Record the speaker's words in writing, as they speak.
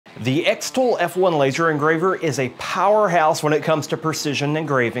The Xtool F1 laser engraver is a powerhouse when it comes to precision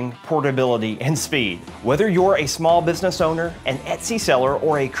engraving, portability, and speed. Whether you're a small business owner, an Etsy seller,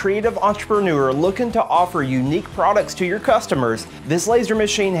 or a creative entrepreneur looking to offer unique products to your customers, this laser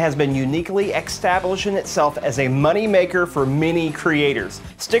machine has been uniquely establishing itself as a money maker for many creators.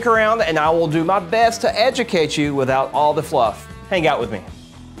 Stick around and I will do my best to educate you without all the fluff. Hang out with me.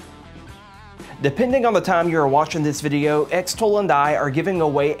 Depending on the time you are watching this video, Xtool and I are giving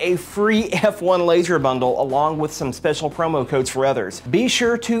away a free F1 laser bundle along with some special promo codes for others. Be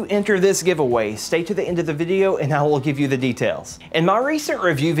sure to enter this giveaway. Stay to the end of the video and I will give you the details. In my recent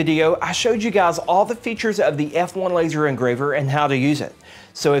review video, I showed you guys all the features of the F1 laser engraver and how to use it.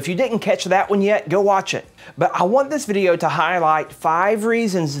 So if you didn't catch that one yet, go watch it. But I want this video to highlight 5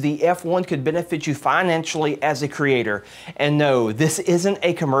 reasons the F1 could benefit you financially as a creator. And no, this isn't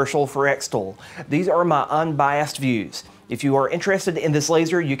a commercial for Xtool. These are my unbiased views. If you are interested in this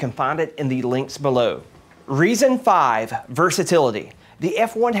laser, you can find it in the links below. Reason 5, versatility. The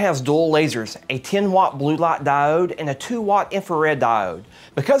F1 has dual lasers, a 10-watt blue light diode and a 2-watt infrared diode.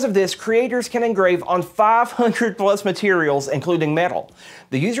 Because of this, creators can engrave on 500 plus materials, including metal.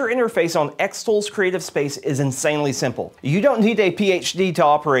 The user interface on Xtool's Creative Space is insanely simple. You don't need a PhD to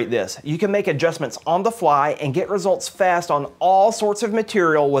operate this. You can make adjustments on the fly and get results fast on all sorts of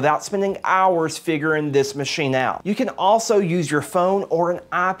material without spending hours figuring this machine out. You can also use your phone or an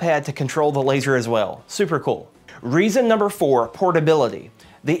iPad to control the laser as well. Super cool. Reason number 4, portability.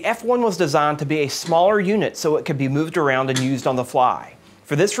 The F1 was designed to be a smaller unit so it could be moved around and used on the fly.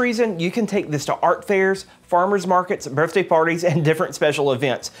 For this reason, you can take this to art fairs, farmers markets, birthday parties, and different special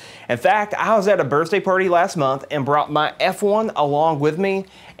events. In fact, I was at a birthday party last month and brought my F1 along with me,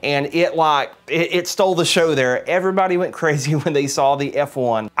 and it stole the show there. Everybody went crazy when they saw the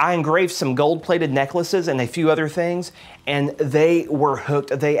F1. I engraved some gold-plated necklaces and a few other things, and they were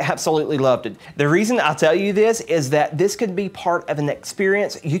hooked. They absolutely loved it. The reason I tell you this is that this could be part of an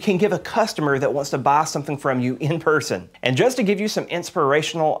experience you can give a customer that wants to buy something from you in person. And just to give you some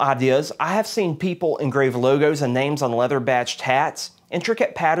inspirational ideas, I have seen people engrave logos and names on leather badged hats,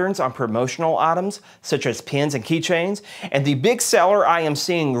 intricate patterns on promotional items such as pins and keychains, and the big seller I am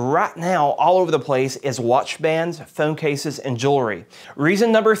seeing right now all over the place is watch bands, phone cases, and jewelry.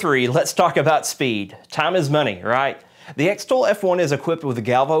 Reason number 3, let's talk about speed. Time is money, right? The Xtool F1 is equipped with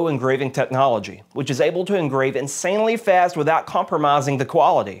Galvo engraving technology, which is able to engrave insanely fast without compromising the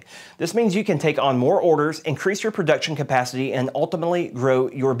quality. This means you can take on more orders, increase your production capacity, and ultimately grow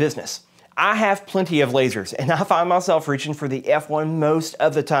your business. I have plenty of lasers, and I find myself reaching for the F1 most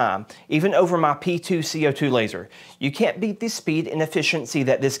of the time, even over my P2 CO2 laser. You can't beat the speed and efficiency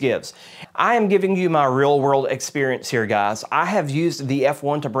that this gives. I am giving you my real-world experience here, guys. I have used the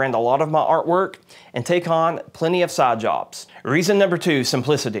F1 to brand a lot of my artwork and take on plenty of side jobs. Reason number 2,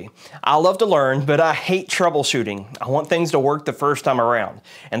 simplicity. I love to learn, but I hate troubleshooting. I want things to work the first time around.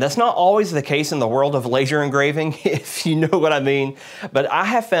 And that's not always the case in the world of laser engraving, if you know what I mean. But I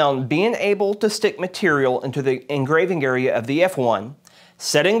have found being able to stick material into the engraving area of the F1,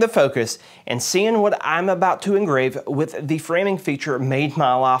 setting the focus, and seeing what I'm about to engrave with the framing feature made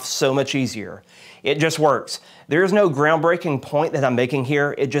my life so much easier. It just works. There is no groundbreaking point that I'm making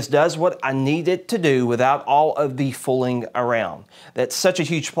here. It just does what I need it to do without all of the fooling around. That's such a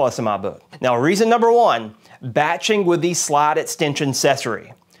huge plus in my book. Now, reason number 1, batching with the slide extension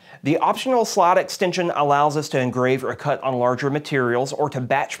accessory. The optional slide extension allows us to engrave or cut on larger materials or to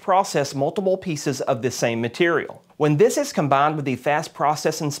batch process multiple pieces of the same material. When this is combined with the fast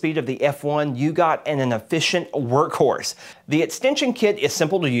processing speed of the F1, you got an efficient workhorse. The extension kit is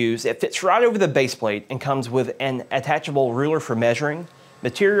simple to use. It fits right over the base plate and comes with an attachable ruler for measuring,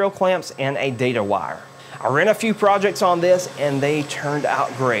 material clamps, and a data wire. I ran a few projects on this and they turned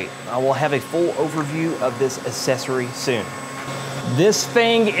out great. I will have a full overview of this accessory soon. This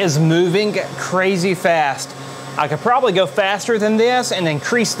thing is moving crazy fast. I could probably go faster than this and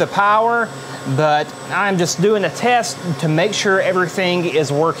increase the power, but I'm just doing a test to make sure everything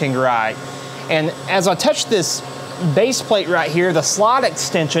is working right. And as I touch this base plate right here, the slide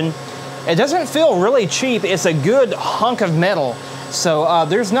extension, it doesn't feel really cheap. It's a good hunk of metal. So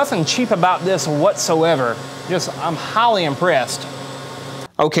there's nothing cheap about this whatsoever. I'm highly impressed.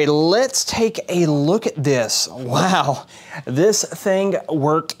 Okay, let's take a look at this. Wow, this thing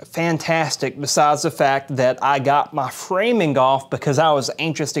worked fantastic, besides the fact that I got my framing off because I was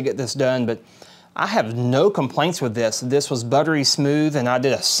anxious to get this done, but I have no complaints with this. This was buttery smooth, and I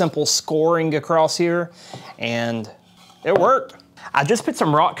did a simple scoring across here, and it worked. I just put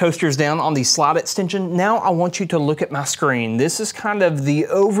some rock coasters down on the slide extension. Now I want you to look at my screen. This is kind of the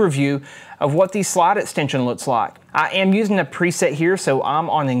overview of what the slide extension looks like. I am using a preset here, so I'm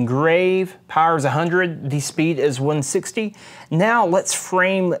on Engrave, power is 100, the speed is 160. Now let's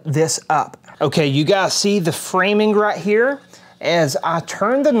frame this up. Okay, you guys see the framing right here? As I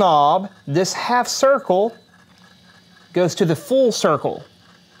turn the knob, this half circle goes to the full circle.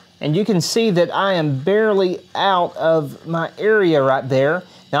 And you can see that I am barely out of my area right there.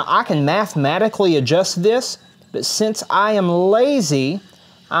 Now I can mathematically adjust this, but since I am lazy,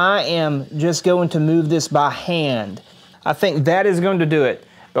 I am just going to move this by hand. I think that is going to do it.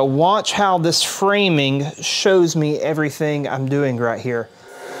 But watch how this framing shows me everything I'm doing right here.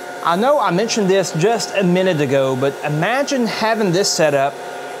 I know I mentioned this just a minute ago, but imagine having this set up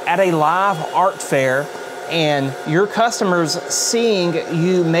at a live art fair and your customers seeing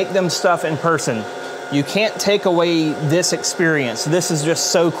you make them stuff in person. You can't take away this experience. This is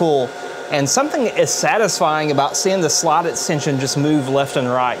just so cool. And something is satisfying about seeing the slide extension just move left and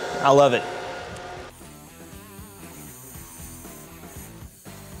right. I love it.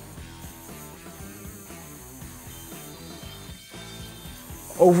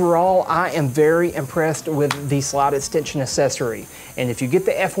 Overall, I am very impressed with the slide extension accessory. And if you get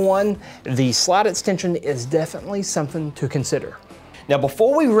the F1, the slide extension is definitely something to consider. Now,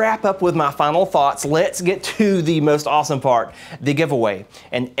 before we wrap up with my final thoughts, let's get to the most awesome part, the giveaway.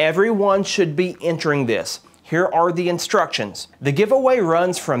 And everyone should be entering this. Here are the instructions. The giveaway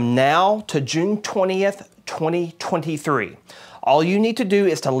runs from now to June 20th, 2023. All you need to do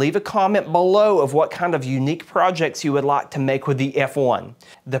is to leave a comment below of what kind of unique projects you would like to make with the F1.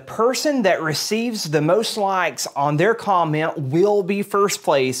 The person that receives the most likes on their comment will be first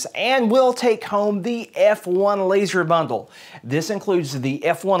place and will take home the F1 laser bundle. This includes the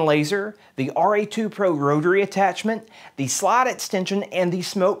F1 laser, the RA2 Pro rotary attachment, the slide extension, and the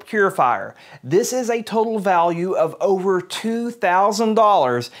smoke purifier. This is a total value of over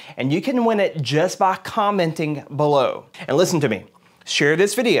 $2,000, and you can win it just by commenting below. And listen to me. Share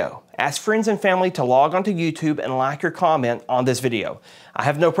this video. Ask friends and family to log onto YouTube and like your comment on this video. I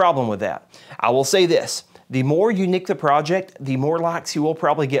have no problem with that. I will say this, the more unique the project, the more likes you will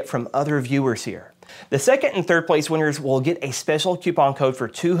probably get from other viewers here. The second and third place winners will get a special coupon code for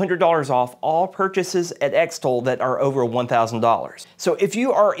 $200 off all purchases at Xtool that are over $1,000. So if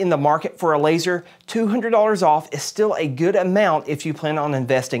you are in the market for a laser, $200 off is still a good amount if you plan on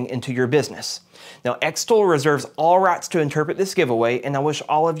investing into your business. Now, Xtool reserves all rights to interpret this giveaway, and I wish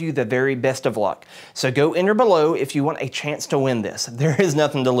all of you the very best of luck. So go enter below if you want a chance to win this. There is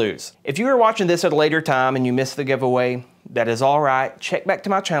nothing to lose. If you are watching this at a later time and you missed the giveaway, that is all right. Check back to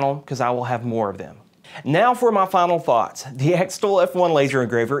my channel because I will have more of them. Now for my final thoughts. The Xtool F1 laser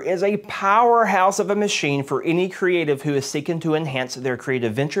engraver is a powerhouse of a machine for any creative who is seeking to enhance their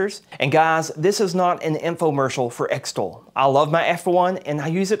creative ventures. And guys, this is not an infomercial for Xtool. I love my F1 and I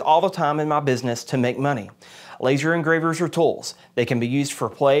use it all the time in my business to make money. Laser engravers are tools. They can be used for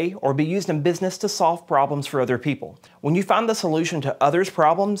play or be used in business to solve problems for other people. When you find the solution to others'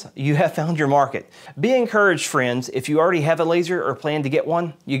 problems, you have found your market. Be encouraged, friends. If you already have a laser or plan to get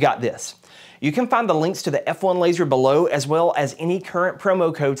one, you got this. You can find the links to the F1 laser below as well as any current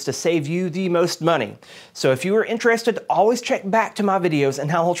promo codes to save you the most money. So if you are interested, always check back to my videos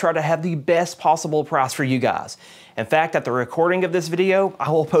and I will try to have the best possible price for you guys. In fact, at the recording of this video, I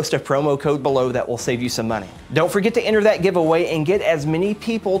will post a promo code below that will save you some money. Don't forget to enter that giveaway and get as many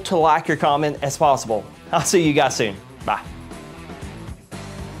people to like your comment as possible. I'll see you guys soon. Bye.